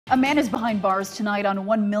A man is behind bars tonight on a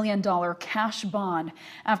 $1 million cash bond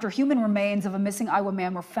after human remains of a missing Iowa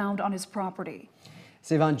man were found on his property.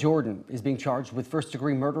 Sayvonne Jordan is being charged with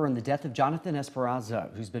first-degree murder in the death of Jonathan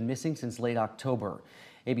Esparza, who's been missing since late October.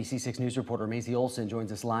 ABC 6 News reporter Maisie Olson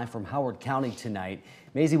joins us live from Howard County tonight.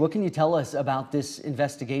 Maisie, what can you tell us about this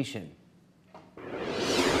investigation?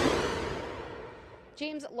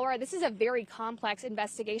 James, Laura, this is a very complex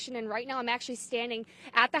investigation, and right now I'm actually standing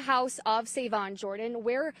at the house of Sayvonne Jordan,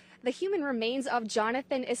 where the human remains of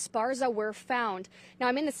Jonathan Esparza were found. Now,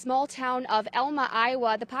 I'm in the small town of Elma,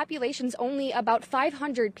 Iowa. The population's only about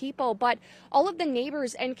 500 people, but all of the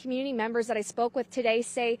neighbors and community members that I spoke with today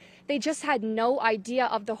say they just had no idea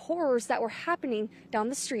of the horrors that were happening down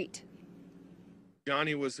the street.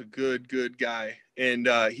 Jonny was a good guy, and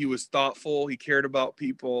he was thoughtful. He cared about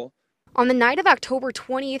people. On the night of October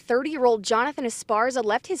 20th, 30-year-old Jonathan Esparza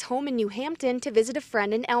left his home in New Hampton to visit a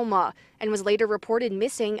friend in Elma and was later reported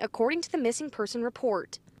missing, according to the missing person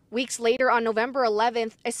report. Weeks later, on November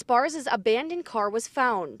 11th, Esparza's abandoned car was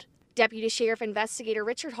found. Deputy Sheriff Investigator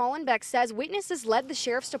Richard Hollenbeck says witnesses led the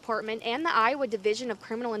Sheriff's Department and the Iowa Division of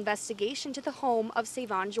Criminal Investigation to the home of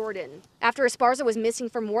Sayvonne Jordan. After Esparza was missing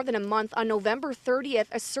for more than a month, on November 30th,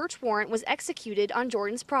 a search warrant was executed on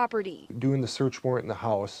Jordan's property. Doing the search warrant in the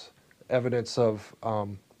house, evidence of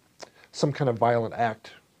some kind of violent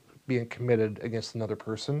act being committed against another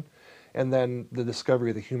person, and then the discovery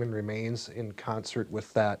of the human remains in concert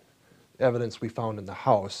with that evidence we found in the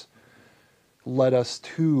house led us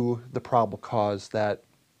to the probable cause that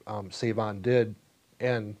Sayvonne did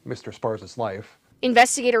end Mr. Esparza's life.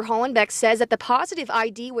 Investigator Hollenbeck says that the positive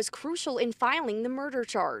ID was crucial in filing the murder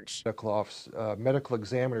charge. Medical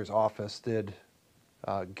examiner's office did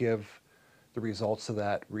give the results of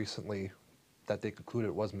that recently, that they concluded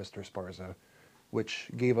it was Mr. Esparza,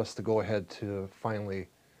 which gave us the go-ahead to finally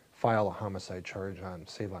file a homicide charge on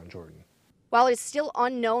Sayvonne Jordan. While it's still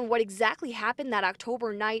unknown what exactly happened that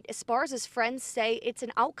October night, Esparza's friends say it's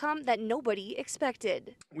an outcome that nobody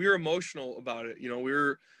expected. We were emotional about it. You know, we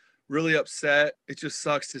were really upset. It just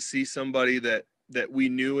sucks to see somebody that we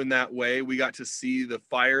knew in that way. We got to see the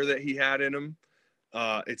fire that he had in him.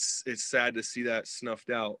 It's sad to see that snuffed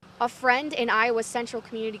out. A friend and Iowa Central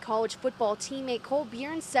Community College football teammate Cole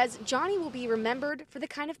Biernes says Jonny will be remembered for the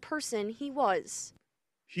kind of person he was.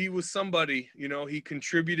 He was somebody, you know, he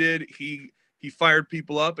contributed, he fired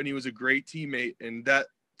people up, and he was a great teammate, and that,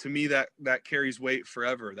 to me, that carries weight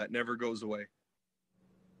forever. That never goes away.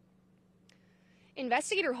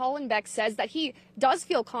 Investigator Hollenbeck says that he does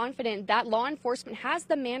feel confident that law enforcement has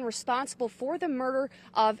the man responsible for the murder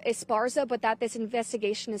of Esparza, but that this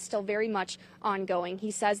investigation is still very much ongoing.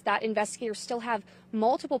 He says that investigators still have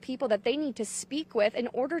multiple people that they need to speak with in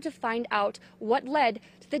order to find out what led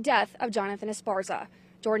to the death of Jonathan Esparza.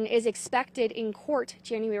 Jordan is expected in court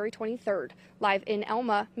January 23rd. Live in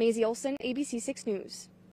Elma, Maisie Olson, ABC 6 News.